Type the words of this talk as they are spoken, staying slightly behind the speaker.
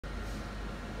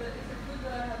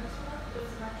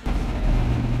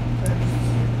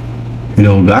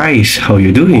Hello guys, how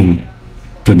you doing?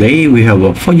 Today we have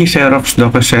a FujiXerox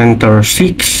DocuCentre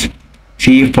 6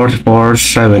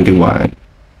 C4471.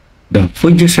 The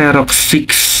FujiXerox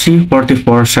 6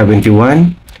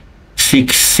 C4471,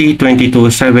 6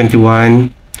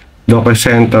 C2271,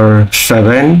 DocuCentre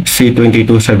 7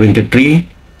 C2273,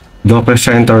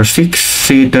 DocuCentre 6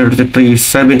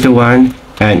 C3371,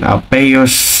 and Apeos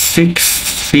 6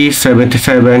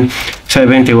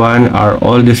 C7771 are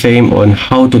all the same on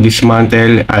how to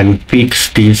dismantle and fix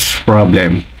this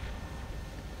problem.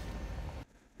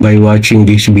 By watching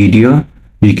this video,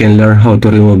 you can learn how to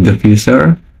remove the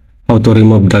fusor, how to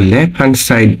remove the left-hand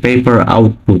side paper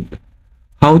output,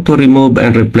 how to remove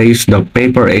and replace the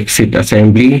paper exit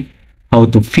assembly, how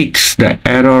to fix the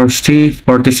error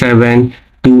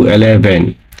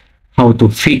C47211, how to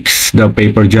fix the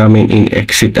paper jamming in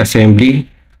exit assembly,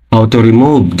 how to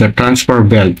remove the transfer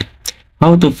belt,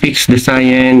 how to fix the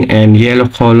cyan and yellow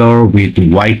color with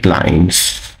white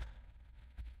lines.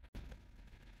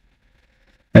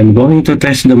 I'm going to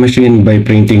test the machine by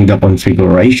printing the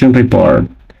configuration report.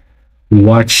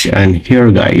 Watch and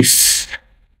hear guys.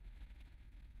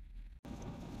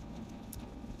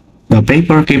 The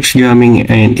paper keeps jamming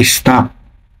and is stuck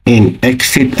in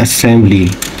exit assembly.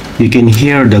 You can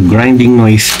hear the grinding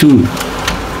noise too.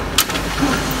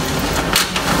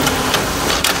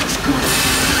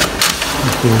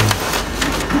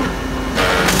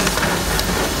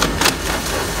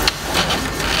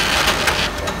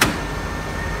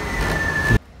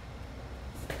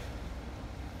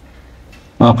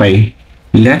 Okay,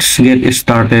 let's get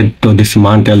started to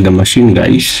dismantle the machine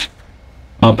guys.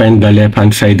 Open the left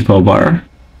hand side cover.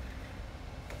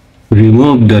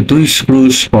 Remove the 2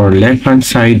 screws for left hand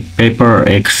side paper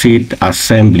exit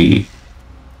assembly.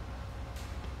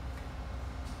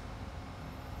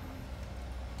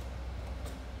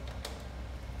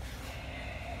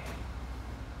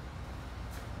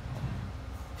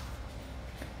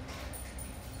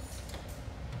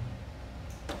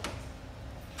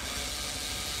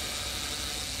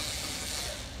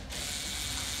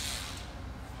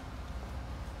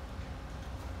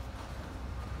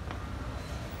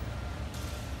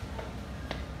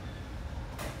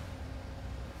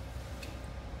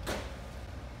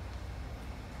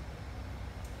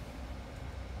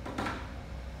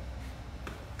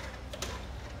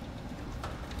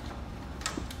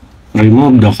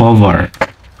 Remove the cover.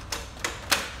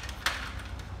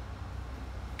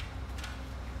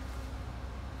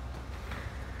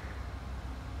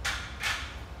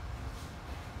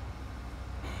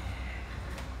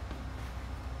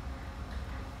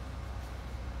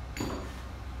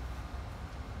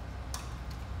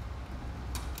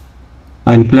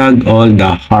 Unplug all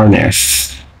the harness.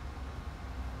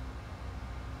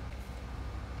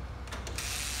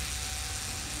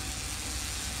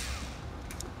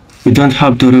 You don't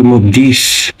have to remove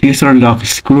this fusor lock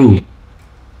screw,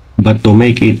 but to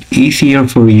make it easier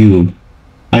for you,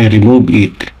 I remove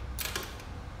it.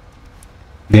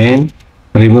 Then,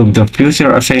 remove the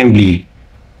fusor assembly,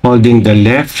 holding the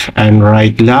left and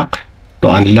right lock to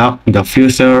unlock the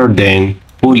fusor, then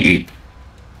pull it.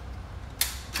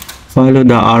 Follow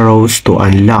the arrows to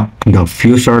unlock the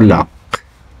fusor lock.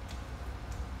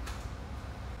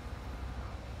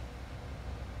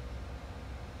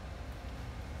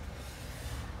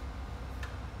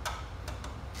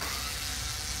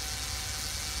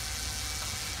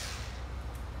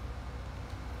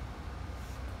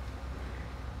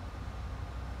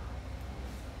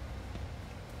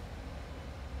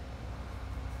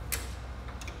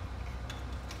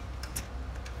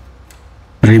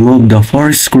 Remove the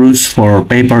 4 screws for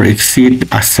paper exit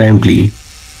assembly.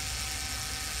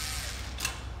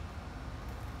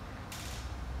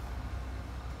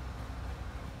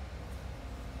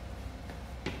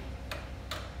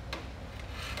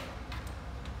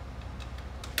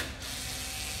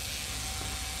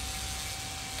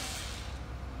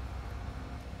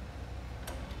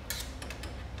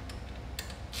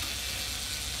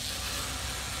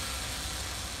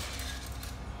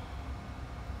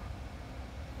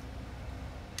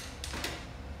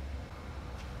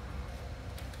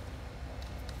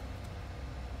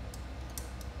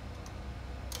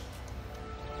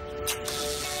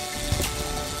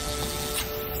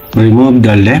 Remove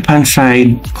the left-hand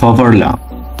side cover lock.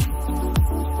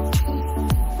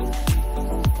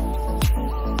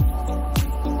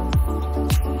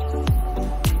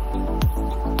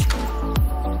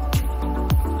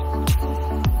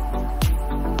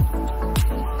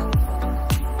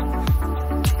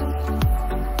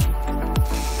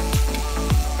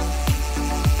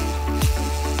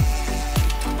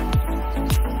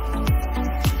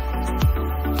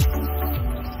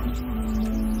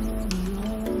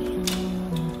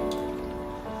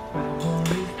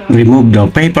 Remove the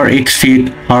paper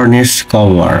exit harness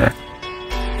cover.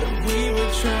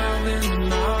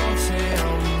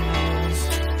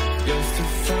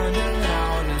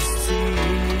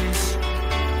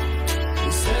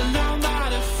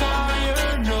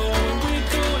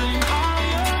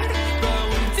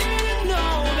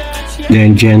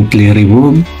 Then gently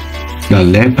remove the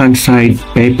left-hand side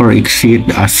paper exit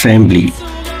assembly.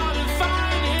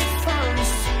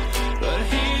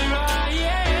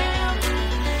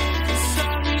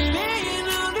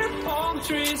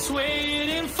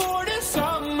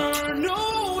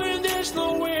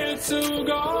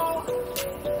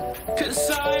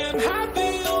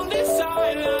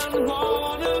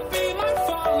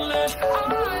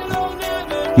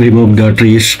 Remove the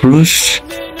 3 screws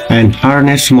and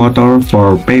harness motor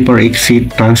for paper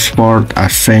exit transport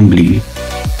assembly.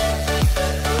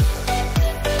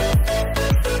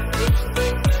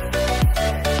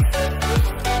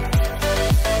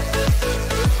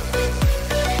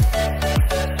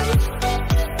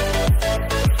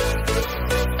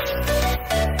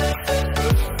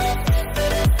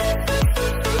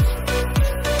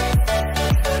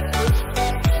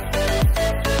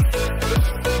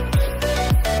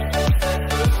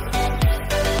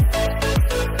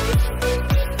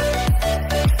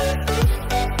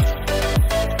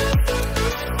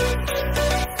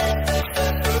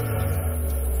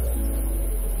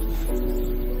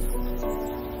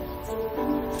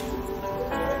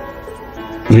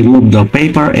 Remove the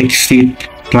paper exit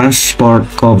transport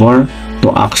cover to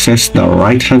access the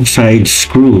right-hand side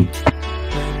screw.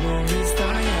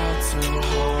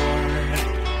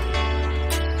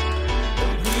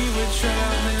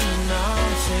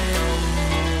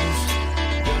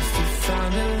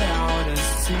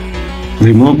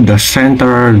 Remove the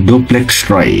center duplex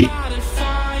tray.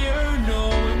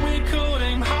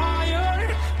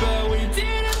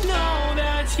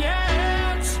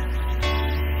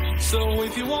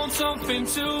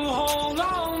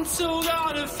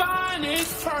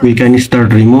 We can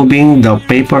start removing the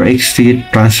paper exit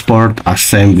transport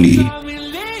assembly.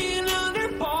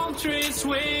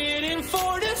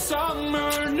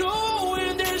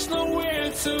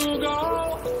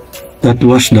 That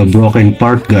was the broken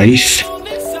part, guys.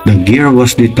 The gear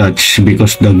was detached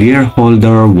because the gear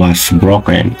holder was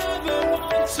broken.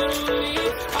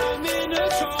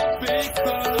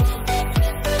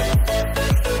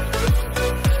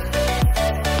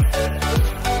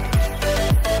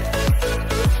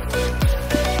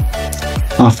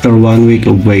 After 1 week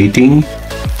of waiting,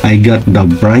 I got the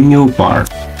brand new part.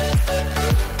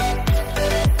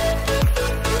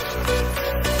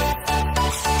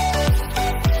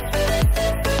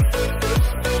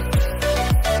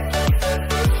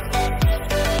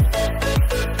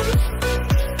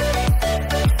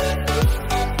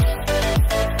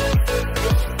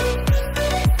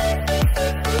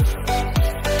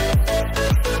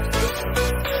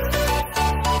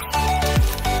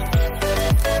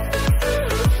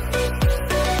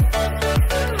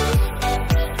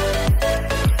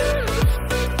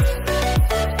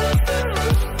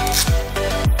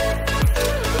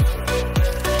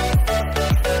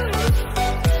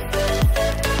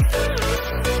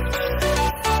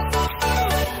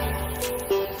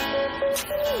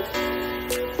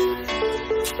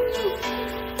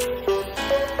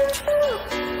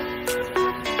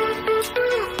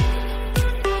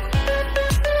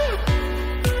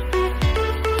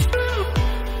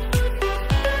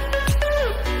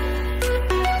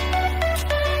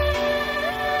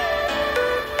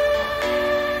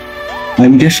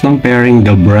 I'm just comparing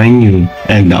the brand new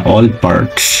and the old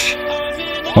parts.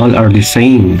 All are the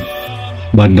same,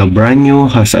 but the brand new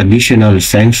has additional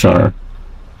sensor.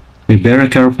 Be very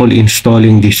careful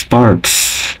installing these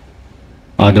parts.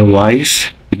 Otherwise,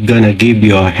 it's gonna give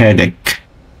you a headache.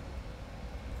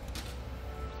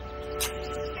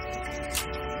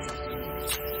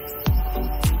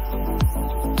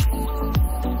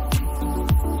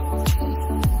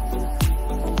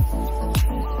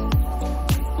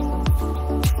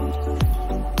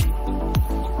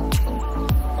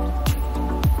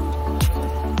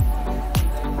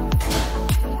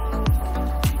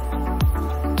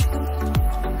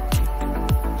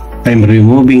 I'm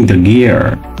removing the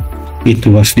gear. It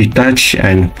was detached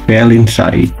and fell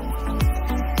inside.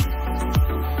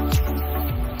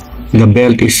 The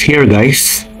belt is here,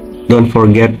 guys. Don't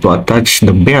forget to attach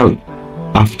the belt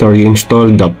after you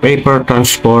install the paper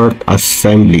transport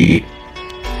assembly.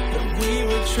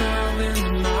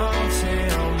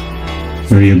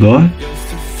 There you go.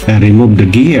 I removed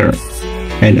the gear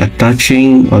and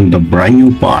attaching on the brand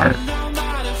new part.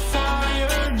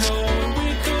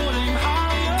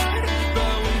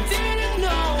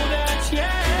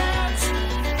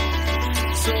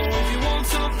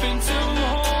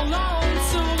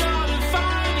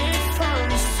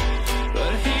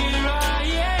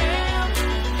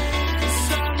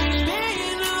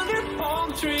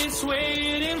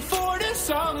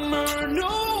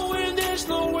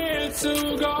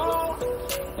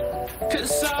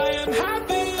 'Cause I am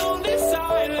happy on this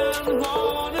island,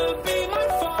 wanna be my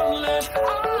farmland.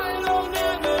 I don't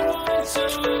ever want to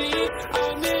leave,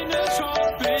 I'm in a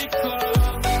tropic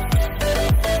club.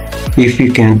 If you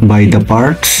can't buy the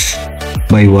parts,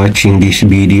 by watching this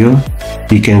video,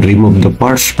 you can remove the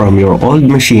parts from your old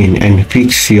machine and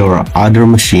fix your other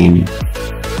machine.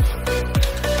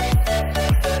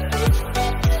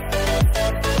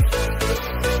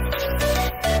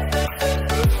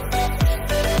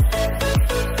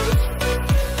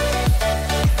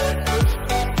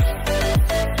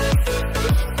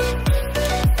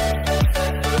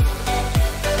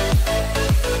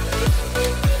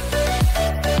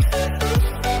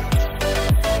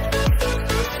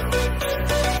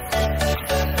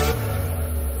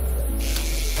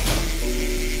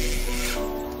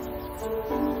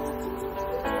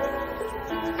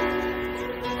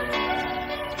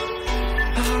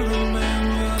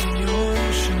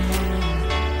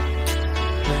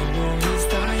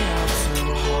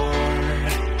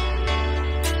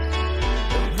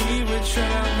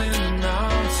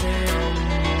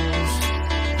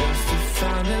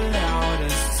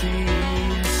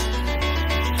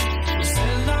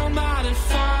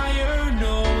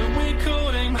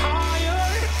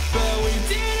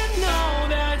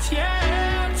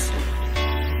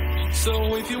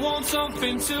 So if you want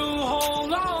something to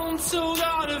hold on to,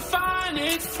 gotta find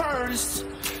it first.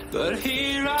 But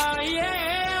here I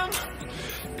am,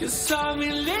 'cause I've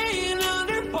been laying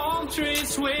under palm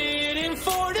trees, waiting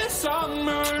for the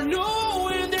summer,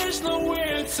 knowing there's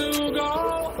nowhere to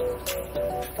go.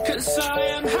 'Cause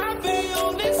I am happy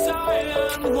on this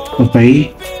island. Okay,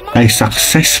 I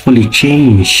successfully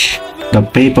changed the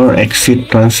paper exit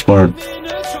transport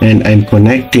and I'm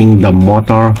connecting the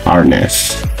motor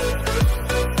harness.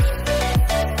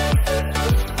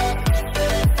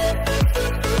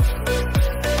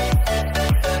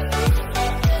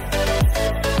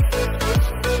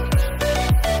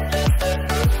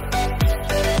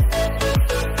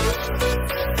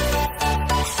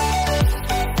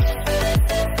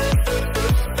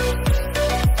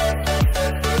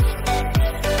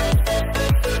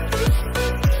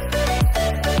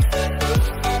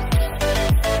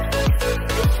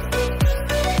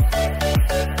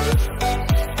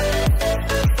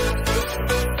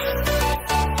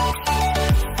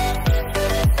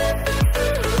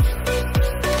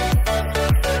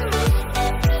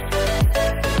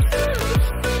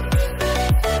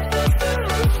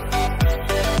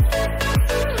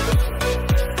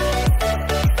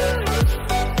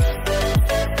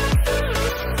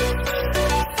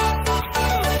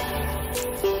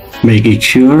 Making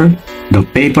sure the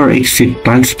paper exit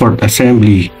transport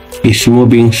assembly is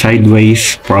moving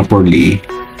sideways properly.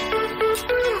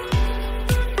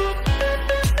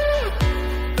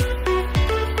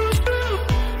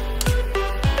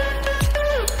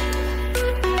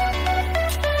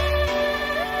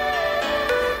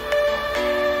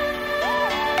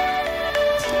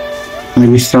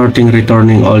 I'm starting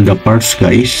returning all the parts,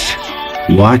 guys.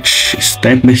 Watch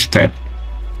step by step.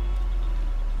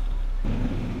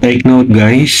 Take note,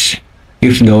 guys,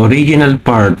 if the original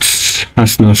parts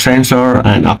has no sensor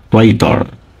and actuator,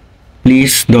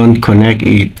 please don't connect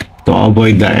it to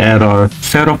avoid the error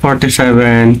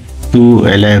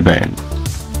 047211.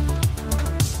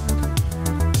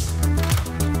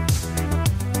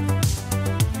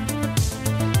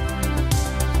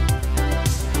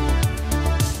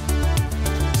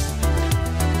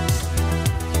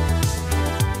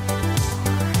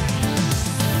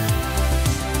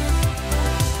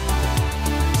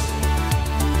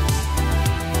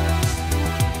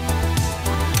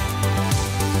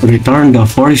 Return the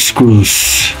 4 screws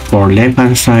for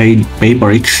left-hand side paper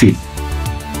exit.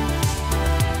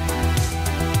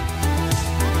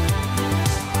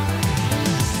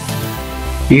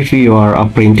 If you are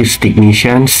apprentice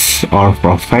technicians or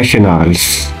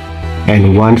professionals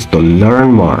and want to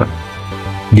learn more,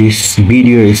 this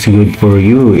video is good for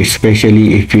you,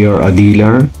 especially if you're a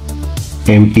dealer,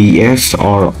 MPS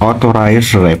or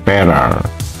authorized repairer.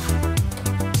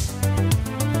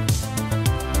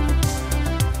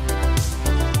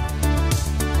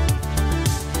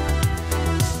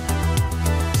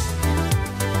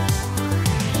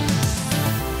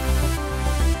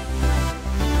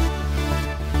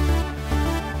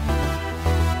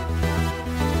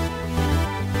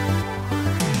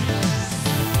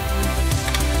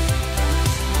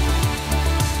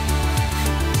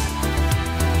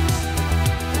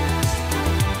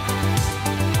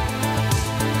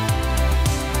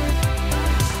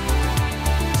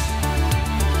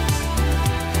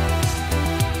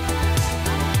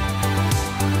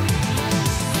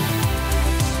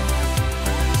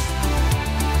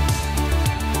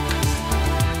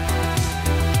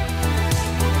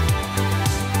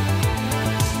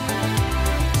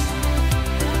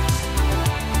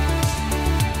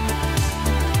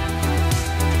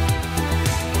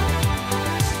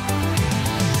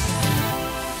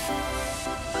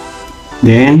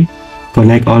 Then,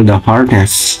 connect all the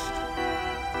harness.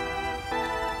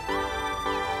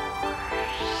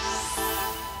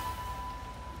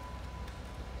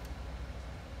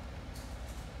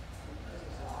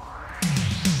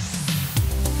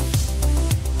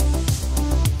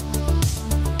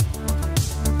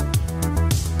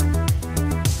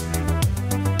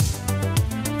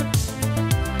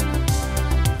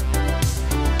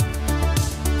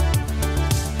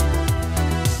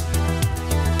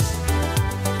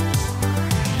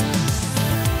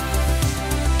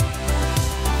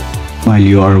 While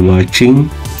you are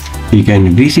watching, you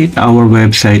can visit our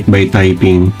website by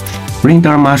typing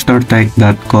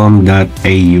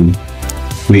printermastertech.com.au.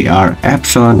 We are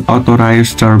Epson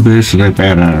Authorized Service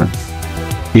Repairer.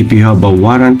 If you have a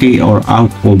warranty or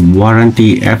out of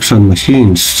warranty Epson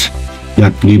machines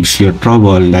that gives you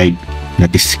trouble like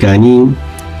not scanning,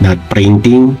 not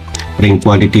printing, print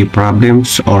quality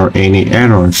problems, or any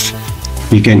errors,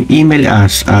 you can email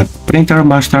us at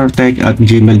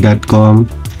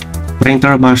printermastertech@gmail.com,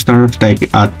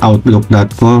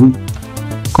 printermastertech@outlook.com,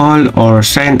 call or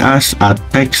send us a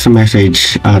text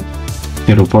message at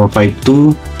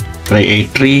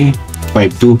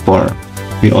 0452-383-524.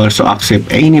 We also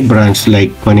accept any brands like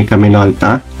Konica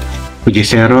Minolta,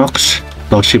 FujiXerox,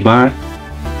 Toshiba,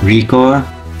 Ricoh,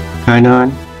 Canon,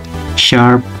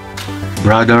 Sharp,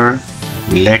 Brother,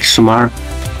 Lexmark,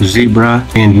 Zebra,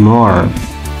 and more.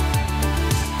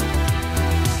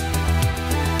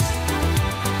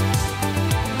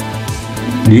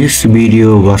 This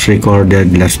video was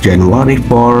recorded last January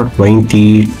 4,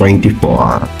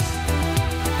 2024.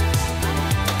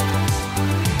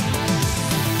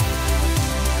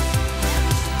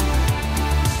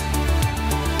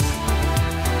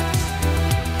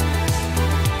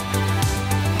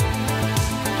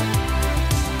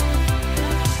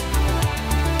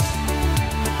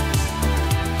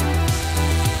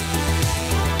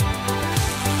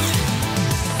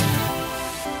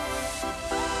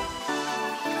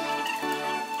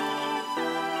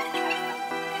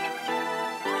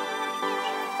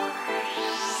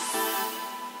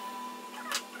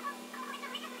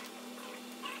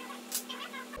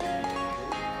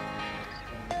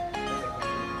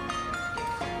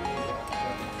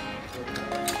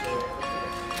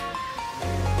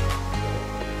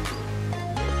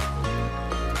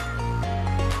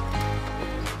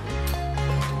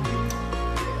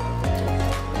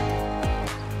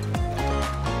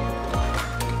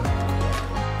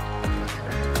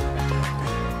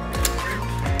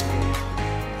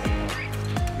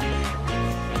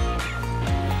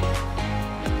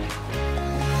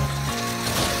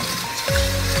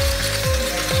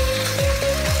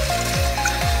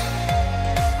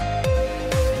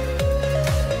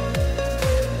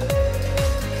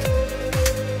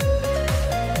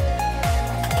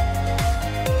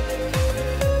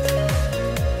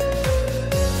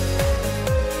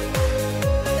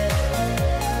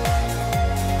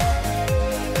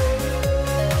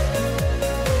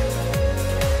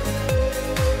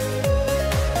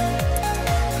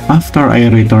 After I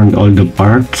returned all the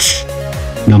parts,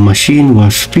 the machine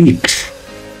was fixed.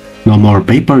 No more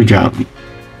paper jam.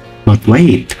 But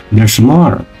wait, there's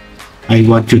more. I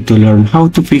want you to learn how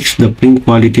to fix the print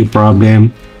quality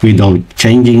problem without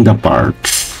changing the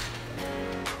parts.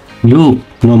 Look,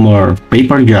 no more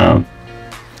paper jam.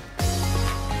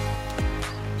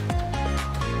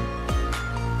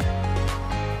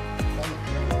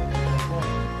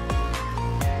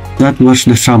 That was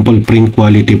the sample print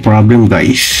quality problem,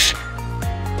 guys.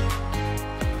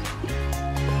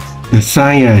 The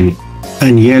cyan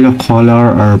and yellow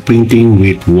color are printing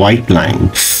with white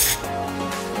lines.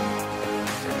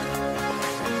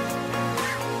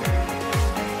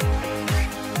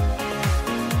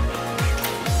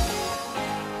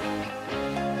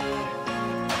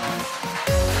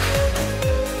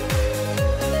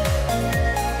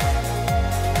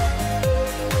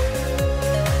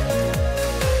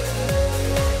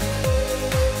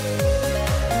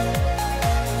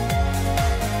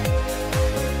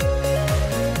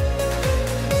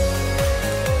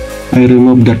 I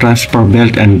remove the transfer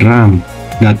belt and drum.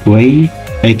 That way,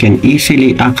 I can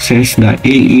easily access the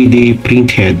LED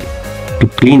printhead to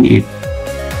clean it.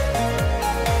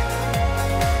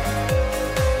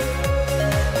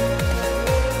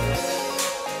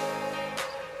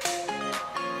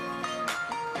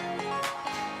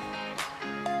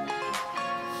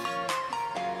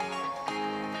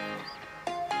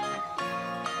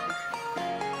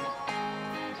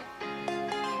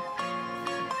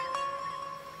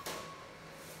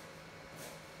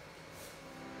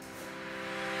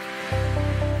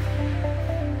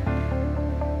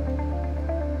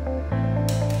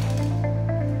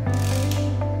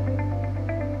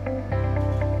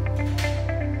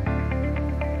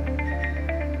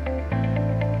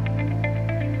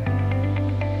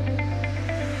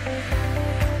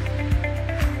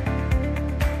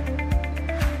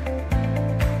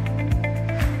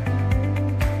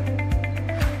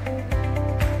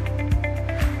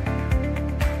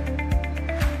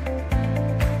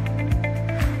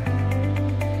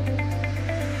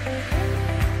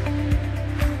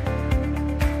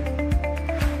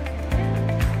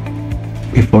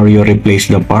 Before you replace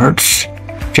the parts,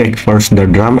 check first the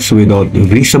drums without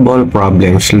visible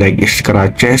problems like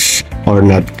scratches or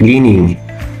not cleaning,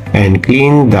 and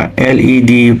clean the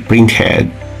LED printhead.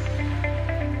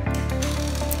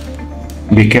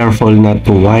 Be careful not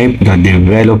to wipe the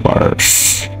developers.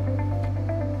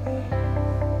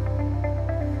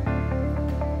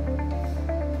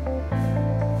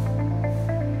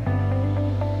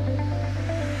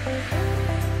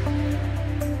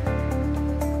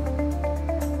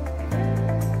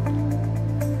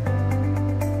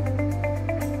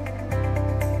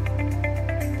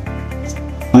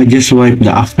 I just wipe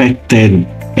the affected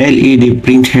LED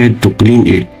printhead to clean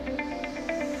it.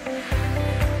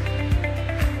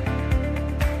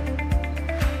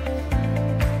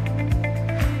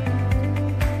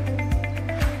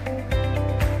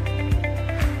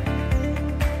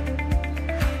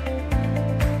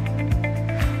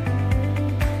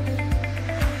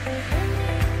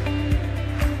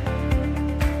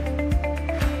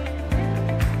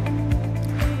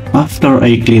 After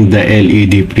I cleaned the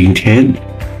LED printhead,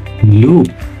 look,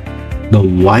 the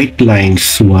white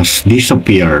lines was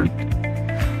disappeared.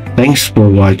 Thanks for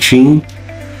watching.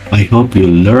 I hope you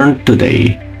learned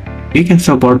today. You can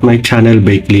support my channel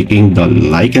by clicking the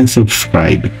like and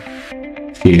subscribe.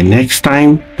 See you next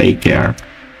time. Take care.